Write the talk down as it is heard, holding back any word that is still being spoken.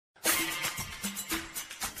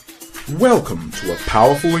Welcome to a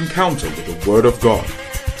powerful encounter with the Word of God,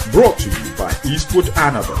 brought to you by Eastwood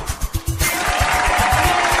Annabelle.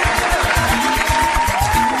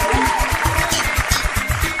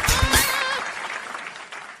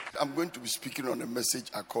 I'm going to be speaking on a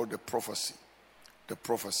message I call the prophecy. The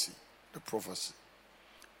prophecy. The prophecy.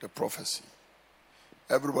 The prophecy.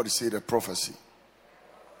 Everybody say the prophecy.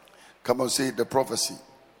 Come on, say the prophecy.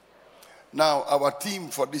 Now, our theme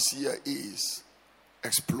for this year is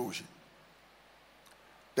explosion.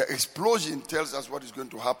 The explosion tells us what is going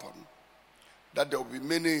to happen. That there will be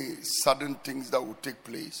many sudden things that will take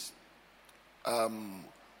place.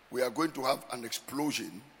 We are going to have an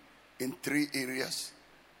explosion in 3 areas.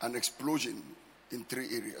 An explosion in 3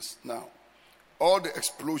 areas. Now, all the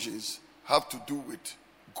explosions have to do with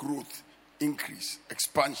growth, increase,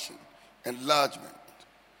 expansion, enlargement.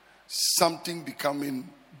 Something becoming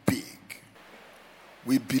big.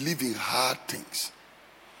 We believe in hard things.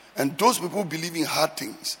 And those people believe in hard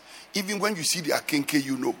things. Even when you see the akenke,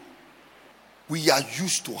 you know. We are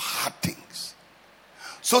used to hard things.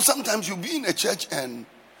 So sometimes you'll be in a church and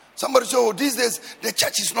somebody says, oh, these days the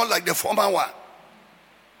church is not like the former one.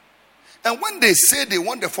 And when they say they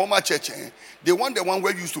want the former church, they want the one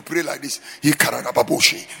where you used to pray like this. That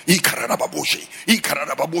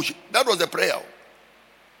was the prayer.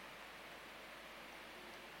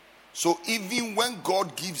 So even when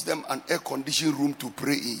God gives them an air-conditioned room to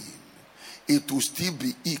pray in, it will still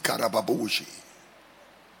be Ikarababoshi.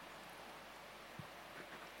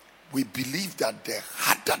 We believe that the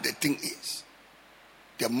harder the thing is,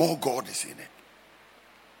 the more God is in it.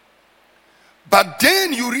 But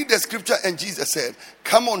then you read the scripture and Jesus said,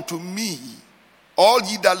 come unto me, all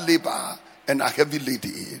ye that labor and are heavy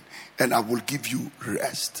laden, and I will give you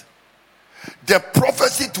rest. The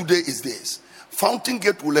prophecy today is this. Fountain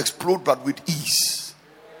Gate will explode, but with ease.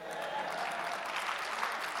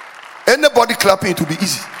 Anybody clapping, it will be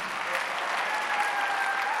easy.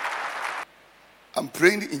 I'm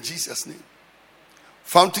praying in Jesus' name.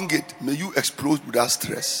 Fountain Gate, may you explode without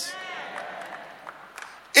stress.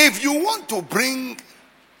 If you want to bring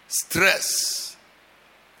stress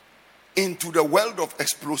into the world of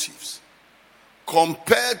explosives,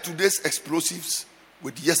 compare today's explosives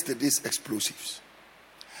with yesterday's explosives.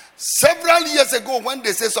 Several years ago, when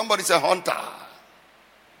they say somebody's a hunter,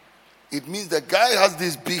 it means the guy has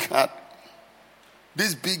this big hat,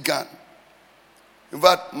 this big gun. In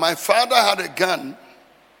fact, my father had a gun.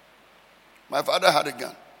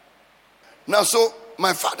 Now, so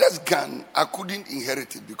my father's gun, I couldn't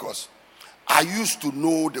inherit it because I used to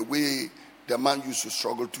know the way the man used to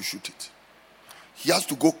struggle to shoot it. He has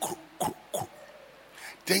to go crook, crook, crook.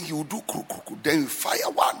 Then he will do crook, crook, crook. Then he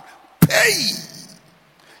fire one. Pay!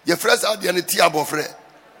 Your friends are the tiabo friend.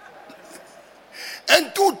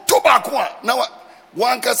 And 2 tobacco. Now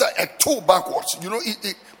one can say a 2 backwards. You know,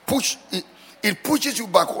 it pushes you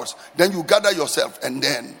backwards. Then you gather yourself and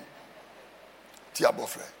then tiabo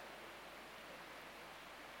friend.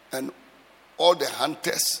 And all the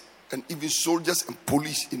hunters and even soldiers and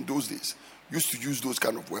police in those days used to use those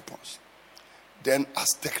kind of weapons. Then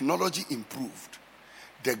as technology improved,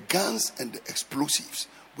 the guns and the explosives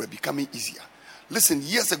were becoming easier. Listen,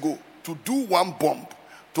 years ago, to do one bomb,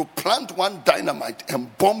 to plant one dynamite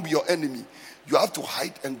and bomb your enemy, you have to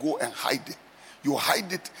hide and go and hide it. You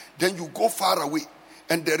hide it, then you go far away.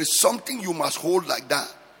 And there is something you must hold like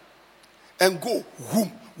that. And go,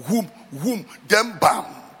 whoom, whoom, whoom, then bam.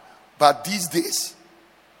 But these days,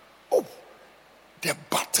 the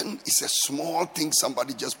button is a small thing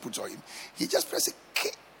somebody just puts on him. He just presses a key.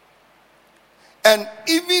 And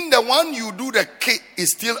even the one you do the key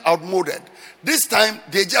is still outmoded. This time,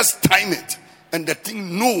 they just time it. And the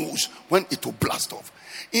thing knows when it will blast off.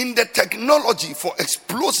 In the technology for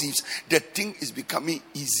explosives, the thing is becoming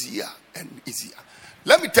easier and easier.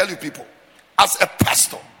 Let me tell you people, as a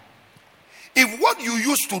pastor, if what you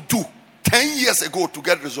used to do 10 years ago to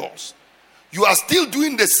get results, you are still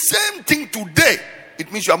doing the same thing today,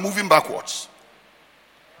 it means you are moving backwards.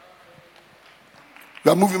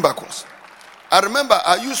 You are moving backwards. I remember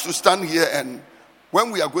I used to stand here, and when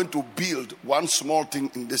we are going to build one small thing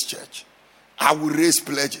in this church, I will raise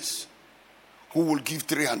pledges. Who will give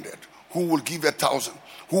 300? Who will give 1,000?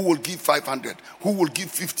 Who will give 500? Who will give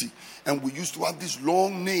 50? And we used to have these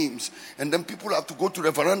long names, and then people have to go to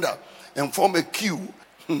the veranda and form a queue.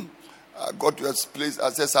 I got to a place.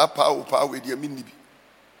 I said,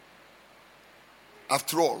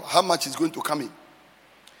 after all, how much is going to come in?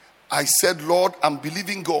 I said, Lord, I'm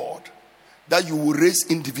believing God that you will raise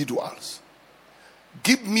individuals.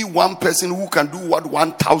 Give me one person who can do what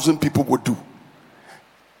 1,000 people would do.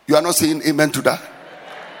 You are not saying amen to that?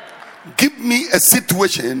 Give me a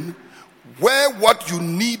situation where what you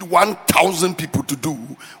need 1,000 people to do,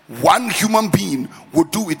 one human being will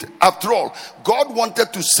do it. After all, God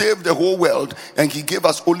wanted to save the whole world, and he gave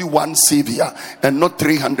us only one savior and not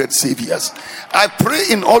 300 saviors. I pray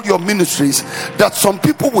in all your ministries that some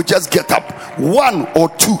people will just get up, one or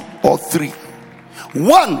two or three.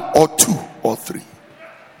 One or two or three.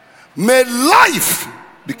 May life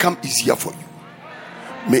become easier for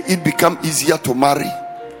you. May it become easier to marry,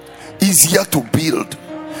 easier to build,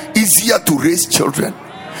 easier to raise children,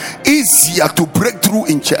 easier to break through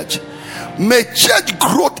in church. May church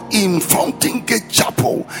growth in Fountain Gate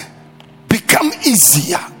Chapel become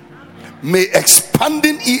easier. May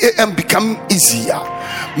expanding EAM become easier.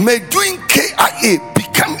 May doing KIA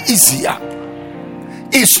become easier.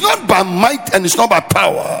 It's not by might and it's not by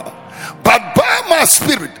power, but by my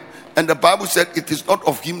spirit. And the Bible said, it is not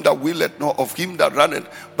of him that willeth, nor of him that runneth,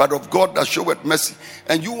 but of God that showeth mercy.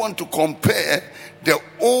 And you want to compare the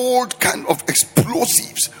old kind of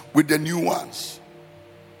explosives with the new ones.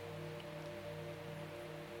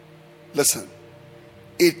 Listen,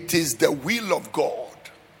 it is the will of God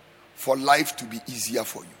for life to be easier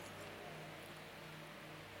for you.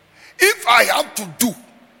 If I have to do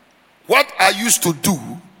what I used to do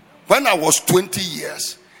when I was 20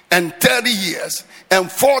 years and 30 years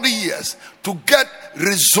and 40 years to get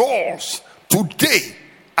results today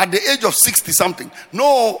at the age of 60 something,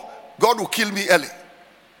 no, God will kill me early.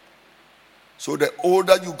 So the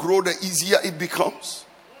older you grow, the easier it becomes.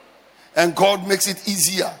 And God makes it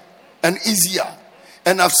easier and easier.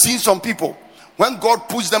 And I've seen some people, when God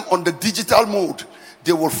puts them on the digital mode,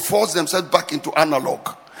 they will force themselves back into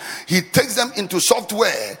analog. He takes them into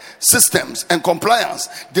software systems and compliance.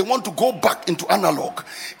 They want to go back into analog.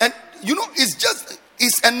 And you know,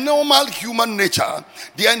 it's a normal human nature.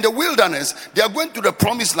 They are in the wilderness. They are going to the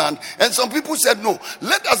promised land. And some people said, no,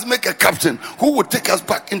 let us make a captain who will take us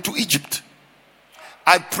back into Egypt.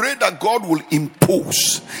 I pray that God will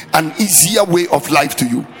impose an easier way of life to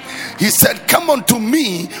you. He said, come unto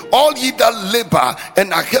me, all ye that labor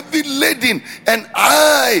and are heavy laden, and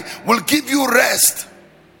I will give you rest.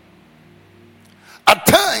 At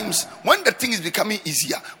times, when the thing is becoming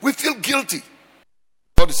easier, we feel guilty.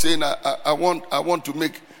 God is saying, I want to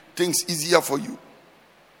make things easier for you.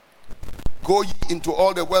 Go ye into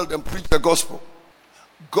all the world and preach the gospel.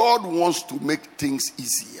 God wants to make things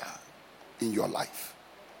easier in your life.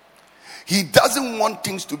 He doesn't want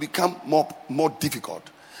things to become more difficult.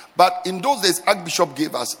 But in those days, Archbishop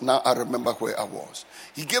gave us, now I remember where I was.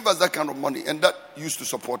 He gave us that kind of money, and that used to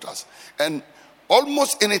support us. And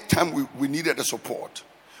almost any time we needed the support,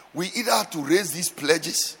 we either had to raise these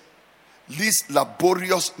pledges, these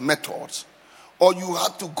laborious methods, or you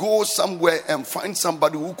had to go somewhere and find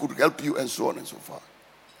somebody who could help you, and so on and so forth.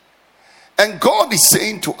 And God is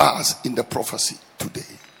saying to us in the prophecy today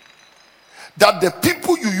that the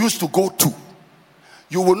people you used to go to,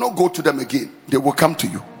 you will not go to them again. They will come to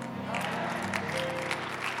you.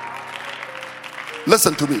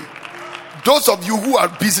 Listen to me. Those of you who are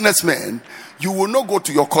businessmen, you will not go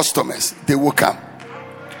to your customers. They will come.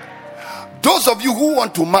 Those of you who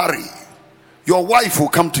want to marry, your wife will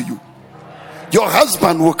come to you. Your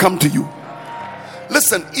husband will come to you.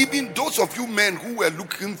 Listen, even those of you men who were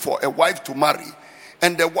looking for a wife to marry,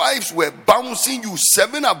 and the wives were bouncing you,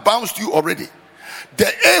 7 have bounced you already. The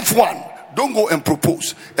 8th one, don't go and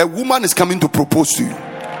propose. A woman is coming to propose to you.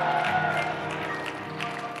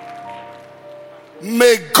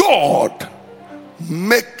 May God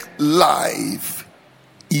make life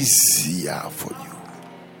easier for you.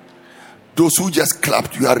 Those who just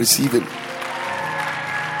clapped, you are receiving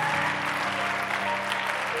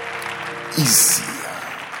easier.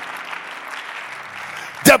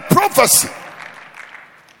 The prophecy,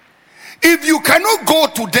 if you cannot go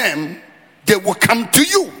to them, they will come to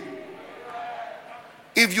you.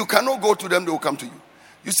 If you cannot go to them, they will come to you.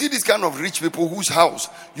 You see this kind of rich people whose house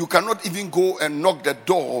you cannot even go and knock the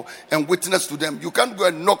door and witness to them. You can't go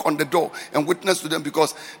and knock on the door and witness to them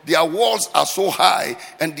because their walls are so high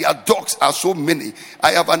and their dogs are so many.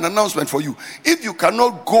 I have an announcement for you. If you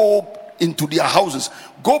cannot go into their houses,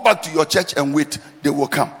 go back to your church and wait. They will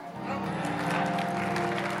come.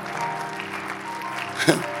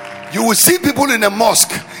 You will see people in a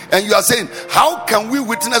mosque and you are saying, how can we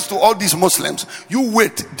witness to all these Muslims? You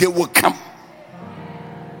wait, they will come.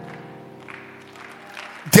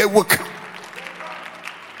 They will come.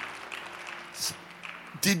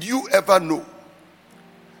 Did you ever know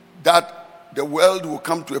that the world will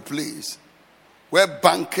come to a place where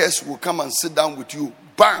bankers will come and sit down with you,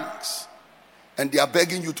 banks, and they are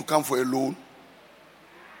begging you to come for a loan?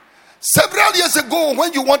 Several years ago,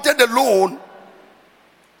 when you wanted a loan,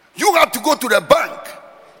 you had to go to the bank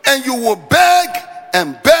And you will beg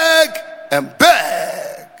and beg and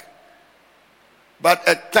beg. But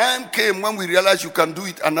a time came when we realized you can do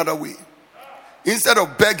it another way. Instead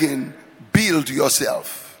of begging, build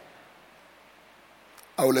yourself.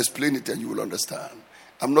 I will explain it and you will understand.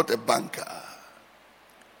 I'm not a banker.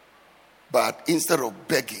 But instead of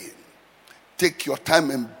begging, take your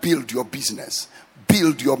time and build your business.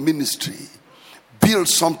 Build your ministry. Build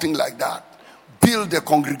something like that. Build a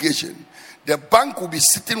congregation. The bank will be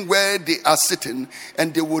sitting where they are sitting,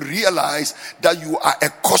 and they will realize that you are a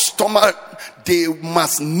customer they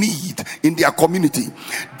must need in their community.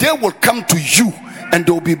 They will come to you and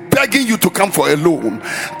they will be begging you to come for a loan.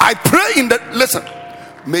 I pray in that, listen,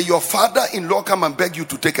 may your father-in-law come and beg you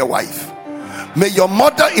to take a wife. May your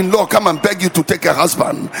mother-in-law come and beg you to take a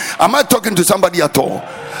husband. Am I talking to somebody at all?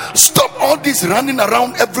 Stop all this running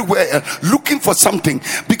around everywhere looking for something,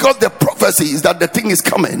 because the prophecy is that the thing is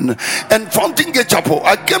coming. And Fountain Gate Chapel,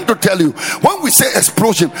 I came to tell you, when we say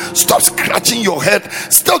explosion, stop scratching your head.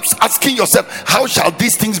 Stop asking yourself, how shall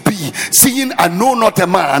these things be? Seeing I know not a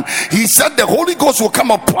man. He said the Holy Ghost will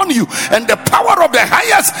come upon you, and the power of the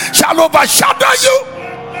highest shall overshadow you.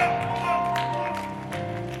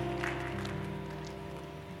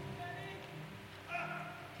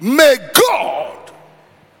 May God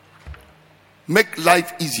make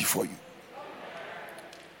life easy for you,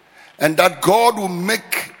 and that God will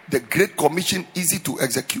make the Great Commission easy to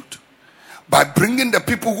execute by bringing the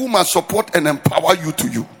people who must support and empower you to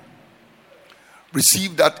you.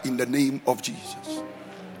 Receive that in the name of Jesus.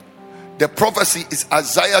 The prophecy is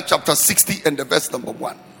Isaiah chapter 60 and the verse number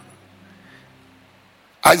 1.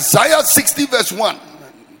 Isaiah 60 verse 1.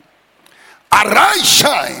 Arise,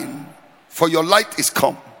 shine, for your light is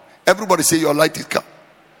come. Everybody say, your light is come.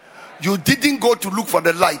 You didn't go to look for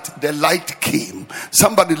the light came.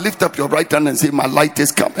 Somebody lift up your right hand and say, my light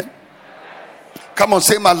is coming. Come on,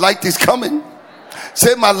 say, my light is coming.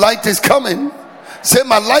 Say, my light is coming. Say,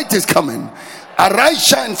 my light is coming. Arise,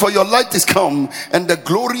 shine, for your light is come, and the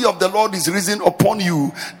glory of the Lord is risen upon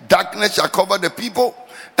you. Darkness shall cover the people,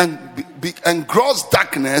 and gross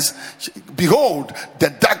darkness, behold, the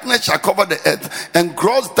darkness shall cover the earth, and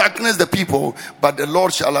gross darkness the people, but the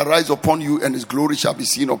Lord shall arise upon you, and his glory shall be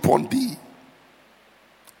seen upon thee.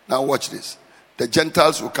 Now watch this. The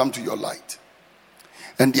Gentiles will come to your light,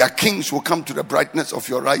 and their kings will come to the brightness of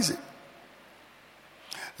your rising.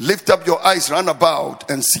 Lift up your eyes round about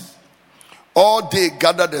and see. All they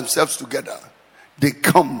gather themselves together, they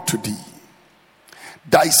come to thee.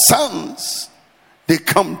 Thy sons, they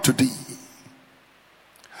come to thee.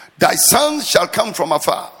 Thy sons shall come from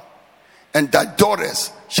afar, and thy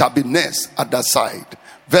daughters shall be nursed at thy side.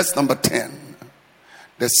 Verse number 10.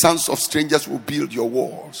 The sons of strangers will build your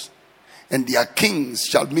walls, and their kings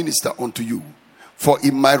shall minister unto you. For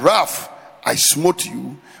in my wrath I smote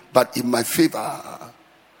you, but in my favor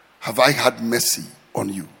have I had mercy on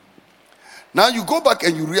you. Now you go back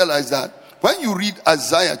and you realize that when you read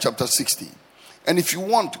Isaiah chapter 60, and if you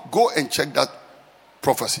want, go and check that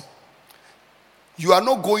prophecy. You are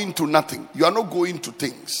not going to nothing. You are not going to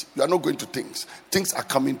things. You are not going to things. Things are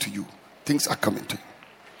coming to you. Things are coming to you.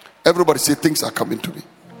 Everybody say, things are coming to me.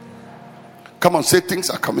 Come on, say, things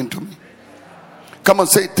are coming to me. Come on,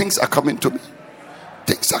 say, things are coming to me.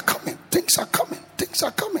 Things are coming. Things are coming. Things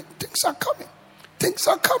are coming. Things are coming. Things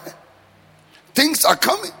are coming. Things are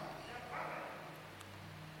coming.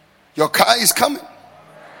 Your car is coming.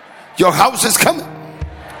 Your house is coming.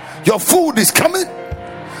 Your food is coming.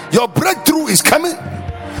 Your breakthrough is coming.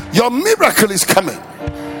 Your miracle is coming.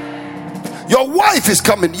 Your wife is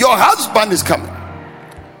coming. Your husband is coming.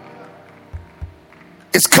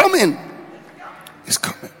 It's coming. It's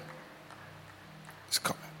coming. It's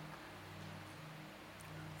coming.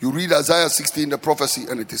 You read Isaiah 60 in the prophecy,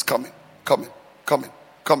 and it is coming. Coming. Coming.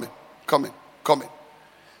 Coming. Coming. Coming.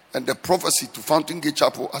 And the prophecy to Fountain Gate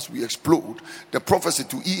Chapel as we explode, the prophecy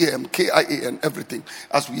to EAM, KIA and everything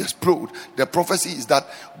as we explode, the prophecy is that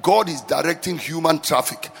God is directing human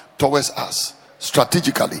traffic towards us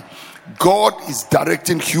strategically. God is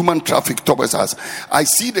directing human traffic towards us. I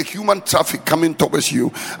see the human traffic coming towards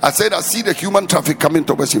you. I said, I see the human traffic coming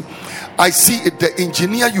towards you. I see it. The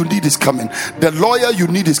engineer you need is coming. The lawyer you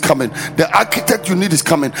need is coming. The architect you need is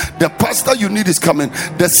coming. The pastor you need is coming.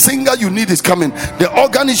 The singer you need is coming. The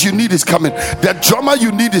organist you need is coming. The drummer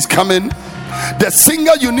you need is coming. The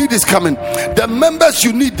singer you need is coming. The members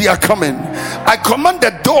you need, they are coming. I command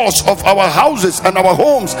the doors of our houses and our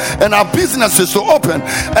homes and our businesses to open.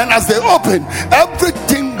 And as they open,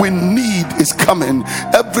 everything we need is coming.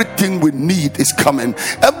 Everything we need is coming.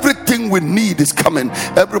 Everything we need is coming.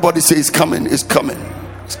 Everybody say it's coming. It's coming.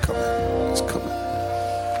 It's coming. It's coming.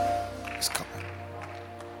 It's coming.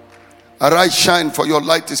 Arise, shine, for your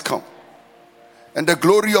light is come, and the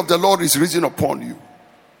glory of the Lord is risen upon you.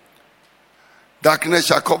 Darkness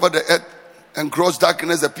shall cover the earth, and gross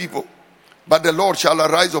darkness the people. But the Lord shall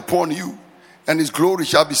arise upon you, and his glory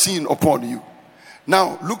shall be seen upon you.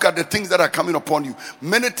 Now, look at the things that are coming upon you.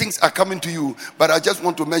 Many things are coming to you, but I just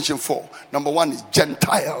want to mention 4. Number 1 is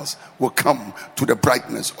Gentiles will come to the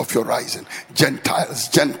brightness of your rising.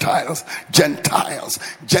 Gentiles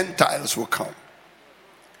will come.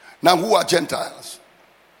 Now, who are Gentiles?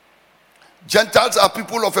 Gentiles are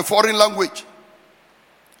people of a foreign language.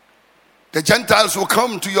 The Gentiles will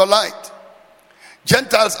come to your light.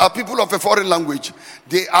 Gentiles are people of a foreign language.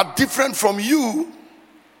 They are different from you.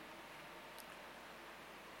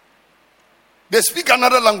 They speak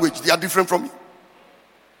another language. They are different from you.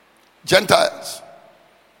 Gentiles.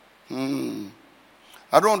 I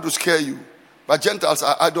don't want to scare you, but Gentiles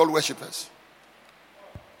are idol worshippers.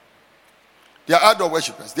 They are idol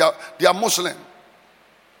worshippers. They are Muslim.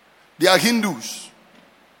 They are Hindus.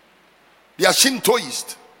 They are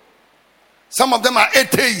Shintoist. Some of them are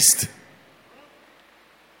atheist.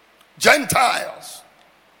 Gentiles.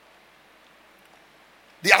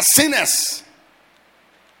 They are sinners.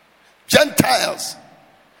 Gentiles.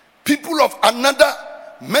 People of another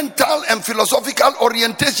mental and philosophical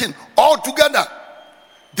orientation altogether.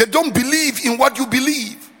 They don't believe in what you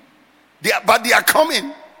believe. But they are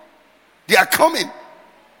coming. They are coming.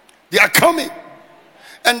 They are coming.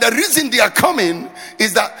 And the reason they are coming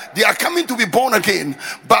is that they are coming to be born again.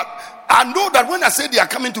 But I know that when I say they are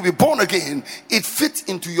coming to be born again, it fits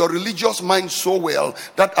into your religious mind so well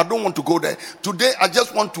that I don't want to go there. Today, I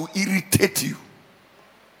just want to irritate you,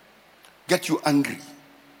 get you angry,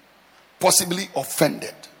 possibly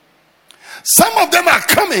offended. Some of them are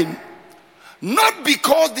coming not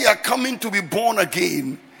because they are coming to be born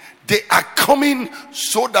again. They are coming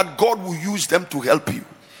so that God will use them to help you.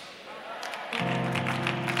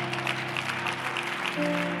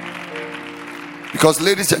 Because,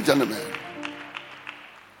 ladies and gentlemen,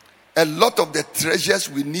 a lot of the treasures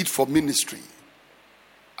we need for ministry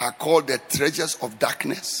are called the treasures of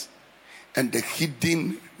darkness and the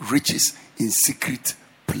hidden riches in secret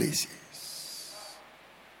places.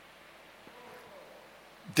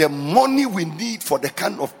 The money we need for the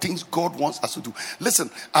kind of things God wants us to do. Listen,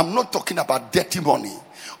 I'm not talking about dirty money.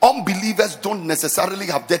 Unbelievers don't necessarily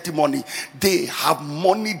have dirty money. They have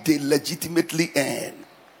money they legitimately earn.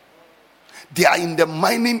 They are in the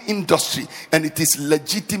mining industry and it is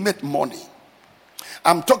legitimate money.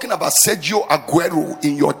 I'm talking about Sergio Aguero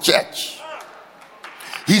in your church.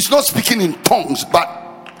 He's not speaking in tongues, but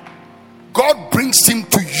God brings him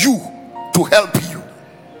to you to help you.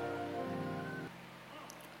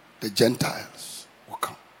 The Gentiles will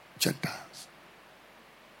come. Gentiles.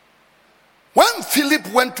 When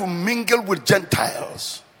Philip went to mingle with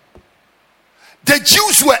Gentiles, the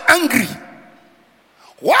Jews were angry.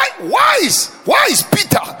 Why is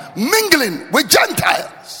Peter mingling with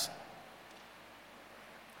Gentiles?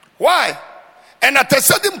 Why? And at a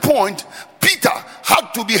certain point, Peter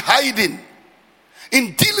had to be hiding.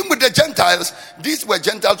 In dealing with the Gentiles, these were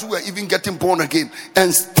Gentiles who were even getting born again,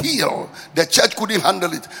 and still the church couldn't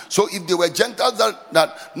handle it. So if they were Gentiles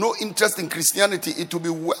that no interest in Christianity, it would be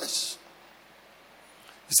worse.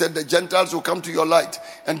 He said the Gentiles will come to your light.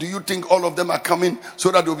 And do you think all of them are coming so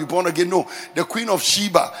that they'll be born again? No. The Queen of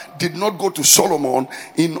Sheba did not go to Solomon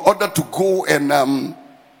in order to go and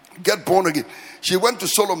get born again. She went to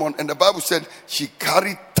Solomon and the Bible said she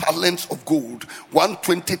carried talents of gold,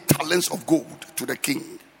 120 talents of gold to the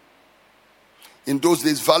king. In those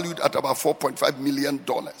days valued at about $4.5 million.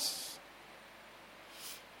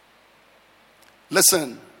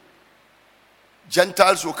 Listen,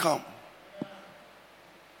 Gentiles will come.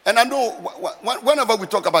 And I know whenever we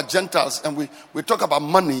talk about Gentiles and we talk about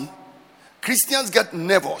money, Christians get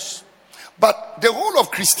nervous. But the whole of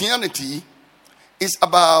Christianity is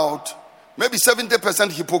about maybe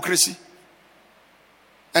 70% hypocrisy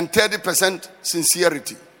and 30%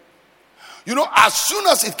 sincerity. You know, as soon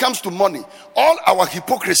as it comes to money, all our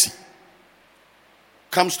hypocrisy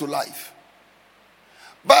comes to life.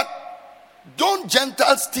 But don't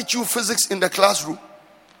Gentiles teach you physics in the classroom?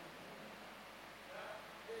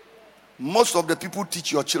 Most of the people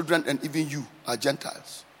teach your children and even you are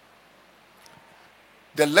Gentiles.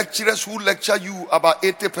 The lecturers who lecture you, about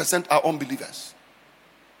 80% are unbelievers.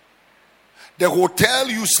 The hotel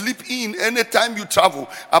you sleep in anytime you travel,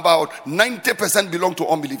 about 90% belong to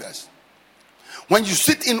unbelievers. When you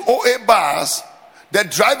sit in OA bars, the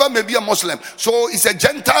driver may be a Muslim. So it's a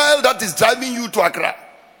Gentile that is driving you to Accra.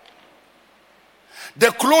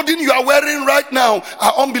 The clothing you are wearing right now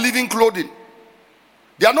are unbelieving clothing.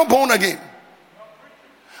 They are not born again.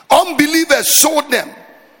 Unbelievers sold them.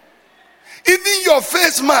 Even your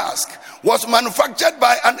face mask was manufactured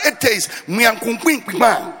by an atheist.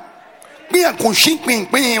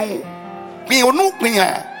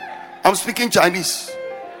 I'm speaking Chinese.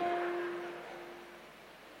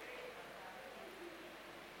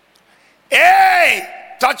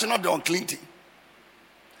 Hey, touch not the unclean thing.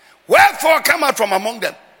 Wherefore come out from among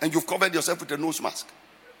them, and you've covered yourself with a nose mask.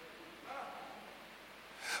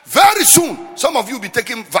 Very soon, some of you will be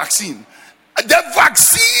taking vaccine. The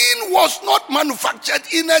vaccine was not manufactured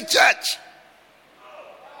in a church.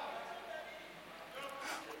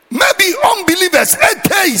 Maybe unbelievers,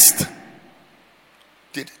 atheists,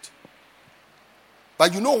 did it.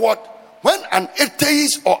 But you know what? When an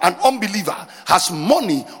atheist or an unbeliever has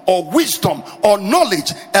money or wisdom or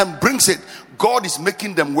knowledge and brings it, God is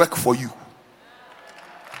making them work for you.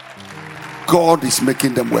 God is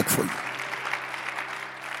making them work for you.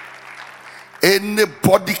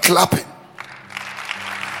 Anybody clapping,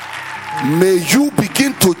 may you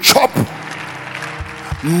begin to chop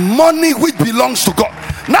money which belongs to God.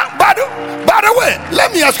 Now, by the way,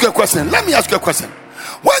 let me ask you a question.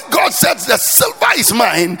 When God says the silver is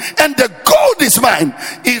mine and the gold is mine,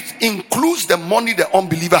 it includes the money the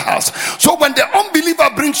unbeliever has. So when the unbeliever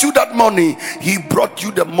brings you that money, he brought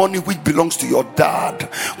you the money which belongs to your dad,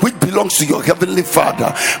 which belongs to your heavenly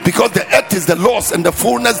Father, because the earth is the Lord's and the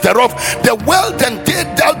fullness thereof, the wealth and they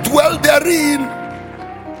that dwell therein.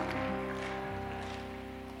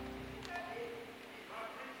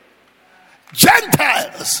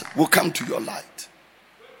 Gentiles will come to your light.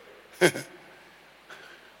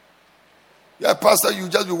 Yeah, pastor, you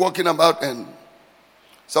just be walking about and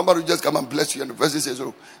somebody will just come and bless you, and the person says,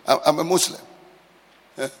 "Oh, I'm a Muslim."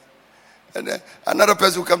 And then another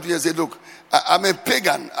person will come to you and say, "Look, I'm a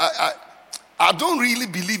pagan. I don't really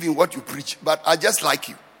believe in what you preach, but I just like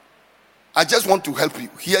you. I just want to help you.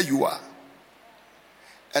 Here you are."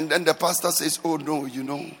 And then the pastor says, "Oh no, you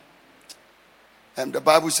know, and the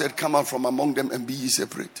Bible said, come out from among them and be ye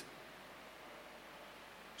separate."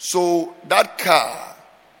 So that car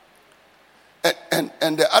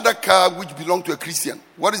and the other car which belonged to a Christian,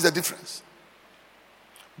 what is the difference?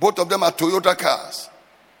 Both of them are Toyota cars.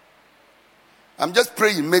 I'm just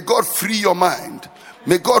praying, may God free your mind.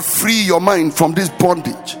 May God free your mind from this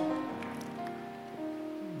bondage.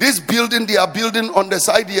 This building they are building on the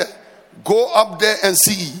side here, go up there and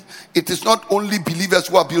see. It is not only believers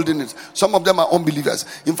who are building it. Some of them are unbelievers.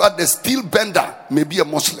 In fact, the steel bender may be a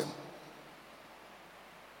Muslim.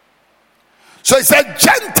 So he said,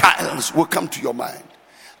 Gentiles will come to your mind.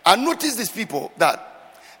 And notice these people,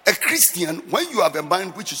 that a Christian, when you have a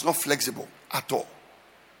mind which is not flexible at all,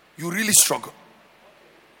 you really struggle.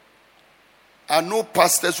 I know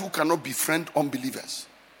pastors who cannot befriend unbelievers.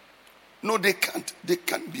 No, they can't. They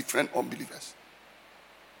can't befriend unbelievers.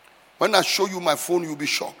 When I show you my phone, you'll be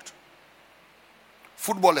shocked.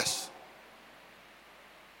 Footballers.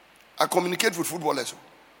 I communicate with footballers.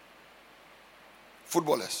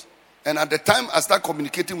 Footballers. And at the time I start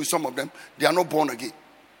communicating with some of them, they are not born again.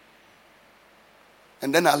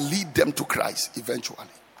 And then I lead them to Christ eventually.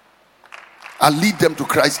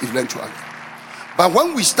 But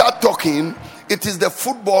when we start talking, it is the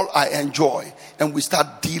football I enjoy. And we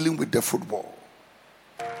start dealing with the football.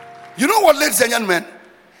 You know what, ladies and gentlemen?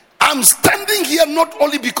 I'm standing here not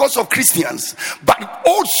only because of Christians, but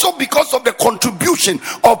also because of the contribution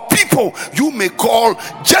of people you may call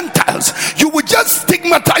Gentiles. You will just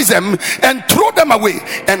stigmatize them and throw them away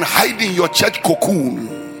and hide in your church cocoon.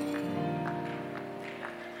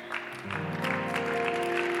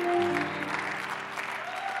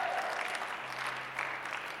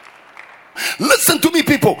 Listen to me,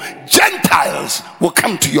 people. Gentiles will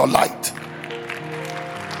come to your light.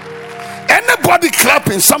 Anybody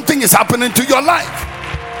clapping, something is happening to your life.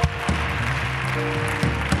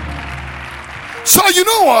 So you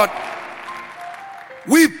know what?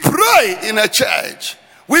 We pray in a church.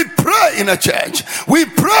 We pray in a church. We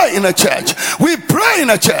pray in a church. We pray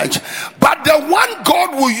in a church. But the one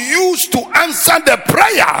God will use to answer the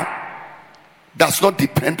prayer does not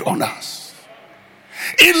depend on us.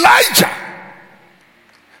 Elijah,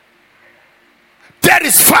 there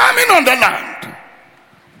is famine on the land.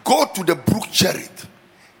 Go to the brook Cherith.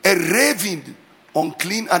 A raven,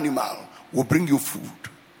 unclean animal, will bring you food.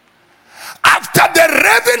 After the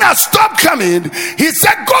raven has stopped coming, he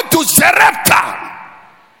said, go to Zarephath,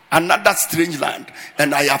 another strange land,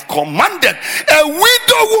 and I have commanded a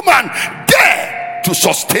widow woman there to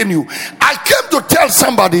sustain you. I came to tell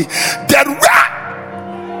somebody that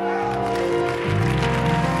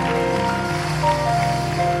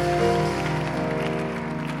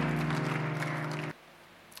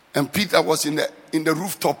And Peter was in the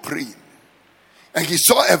rooftop praying. And he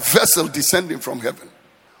saw a vessel descending from heaven,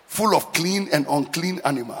 full of clean and unclean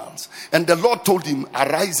animals. And the Lord told him,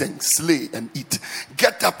 arise and slay and eat.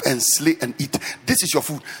 Get up and slay and eat. This is your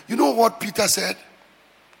food. You know what Peter said?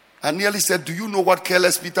 I nearly said, do you know what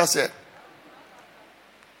careless Peter said?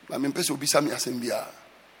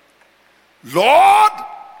 Lord,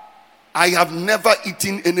 I have never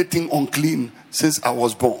eaten anything unclean since I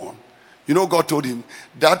was born. You know, God told him,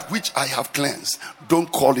 that which I have cleansed,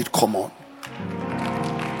 don't call it common.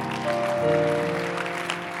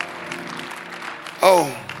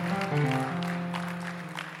 Oh,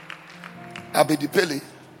 Abedi Pele,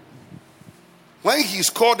 when he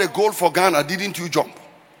scored a goal for Ghana, didn't you jump?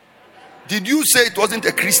 Did you say it wasn't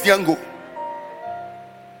a Christian goal?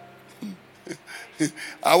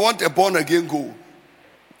 I want a born again goal.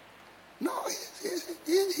 No,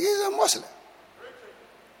 he's a Muslim.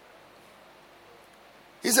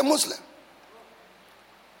 He's a Muslim.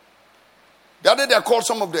 The other day I called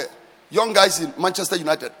some of the young guys in Manchester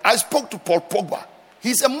United. I spoke to Paul Pogba.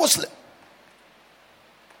 He's a Muslim.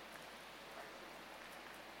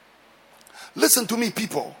 Listen to me,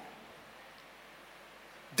 people.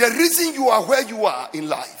 The reason you are where you are in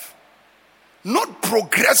life, not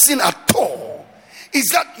progressing at all, is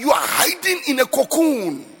that you are hiding in a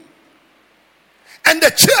cocoon. And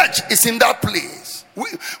the church is in that place.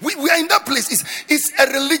 We are in that place. It's a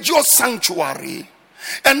religious sanctuary.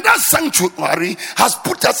 And that sanctuary has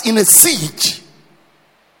put us in a siege.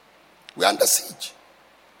 We are under siege.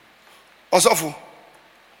 Osofu,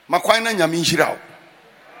 makwaina nyaminshirao.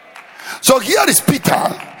 So here is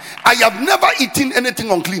Peter. I have never eaten anything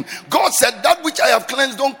unclean. God said, that which I have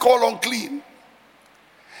cleansed, don't call unclean.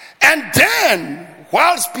 And then,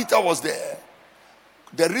 whilst Peter was there,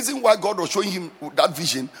 the reason why God was showing him that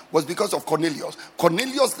vision was because of Cornelius.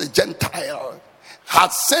 Cornelius the Gentile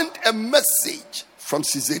had sent a message from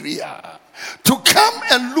Caesarea to come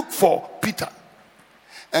and look for Peter.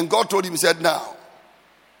 And God told him, he said, now,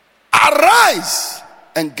 arise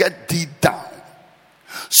and get thee down.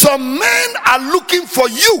 Some men are looking for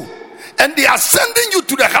you, and they are sending you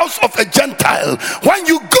to the house of a Gentile. When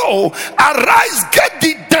you go, arise, get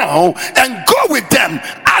thee down, and go with them,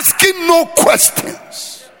 asking no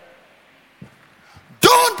questions.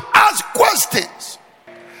 Don't ask questions.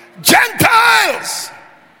 Gentiles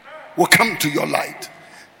will come to your light.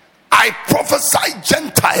 I prophesy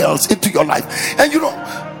Gentiles into your life. And you know,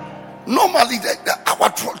 normally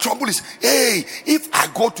our trouble is, hey, if I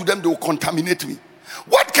go to them, they will contaminate me.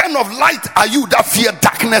 What kind of light are you that fear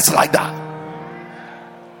darkness like that?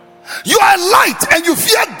 You are light and you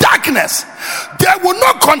fear darkness. They will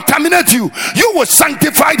not contaminate you. You will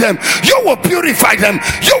sanctify them. You will purify them.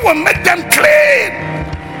 You will make them clean.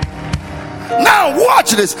 Now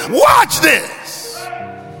watch this. Watch this.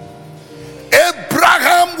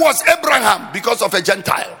 Abraham was Abraham because of a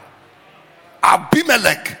Gentile.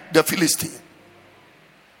 Abimelech the Philistine.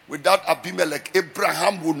 Without Abimelech,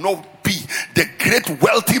 Abraham would not be the great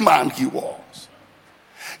wealthy man he was.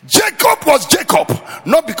 Jacob was Jacob,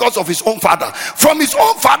 not because of his own father. From his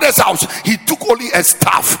own father's house, he took only a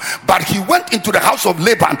staff, but he went into the house of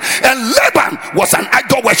Laban, and Laban was an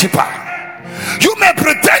idol worshiper. You may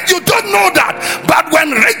pretend you don't know that, but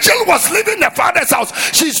when Rachel was leaving the father's house,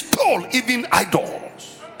 she stole even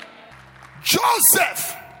idols.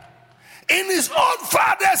 Joseph, in his own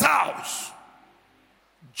father's house,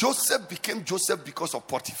 Joseph became Joseph because of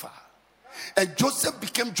Potiphar. And Joseph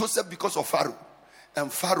became Joseph because of Pharaoh.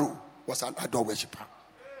 And Pharaoh was an idol worshiper.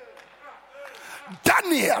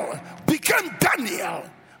 Daniel became Daniel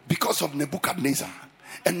because of Nebuchadnezzar.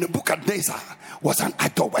 And Nebuchadnezzar was an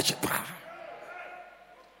idol worshiper.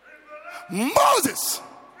 Moses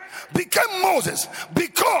became Moses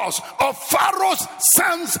because of Pharaoh's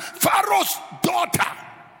sons, Pharaoh's daughter.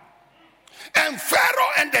 And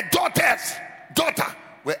Pharaoh and the daughter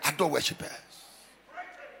were idol worshippers.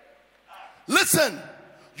 Listen,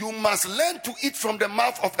 you must learn to eat from the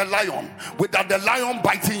mouth of a lion without the lion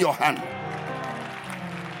biting your hand.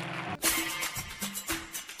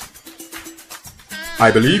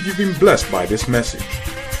 I believe you've been blessed by this message.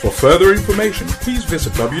 For further information, please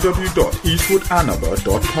visit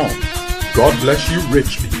www.eastwoodanaba.com. God bless you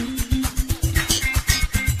richly.